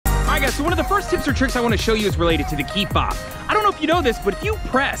Alright guys, so one of the first tips or tricks I want to show you is related to the key fob. I don't know if you know this, but if you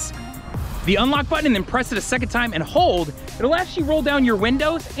press the unlock button and then press it a second time and hold, it'll actually roll down your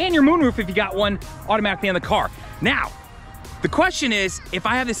windows and your moonroof if you got one automatically on the car. Now, the question is, if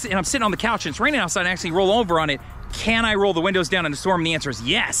I have this and I'm sitting on the couch and it's raining outside and I actually roll over on it, can I roll the windows down in a storm? And the answer is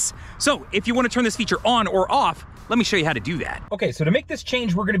yes. So if you want to turn this feature on or off, let me show you how to do that. Okay, so to make this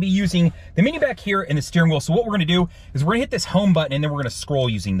change, we're gonna be using the menu back here and the steering wheel. So what we're gonna do is we're gonna hit this home button and then we're gonna scroll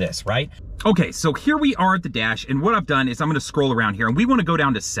using this, right? Okay, so here we are at the dash, and what I've done is I'm gonna scroll around here and we wanna go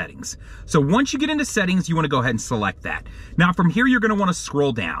down to settings. So once you get into settings, you wanna go ahead and select that. Now from here, you're gonna wanna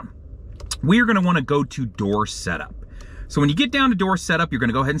scroll down. We're gonna wanna go to door setup. So when you get down to door setup, you're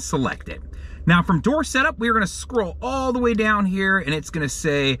gonna go ahead and select it. Now from door setup, we're gonna scroll all the way down here and it's gonna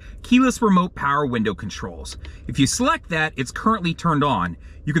say keyless remote power window controls. If you select that, it's currently turned on.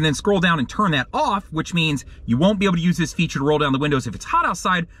 You can then scroll down and turn that off, which means you won't be able to use this feature to roll down the windows if it's hot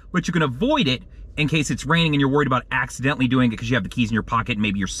outside, but you can avoid it in case it's raining and you're worried about accidentally doing it because you have the keys in your pocket and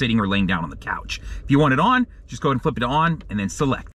maybe you're sitting or laying down on the couch. If you want it on, just go ahead and flip it on and then select.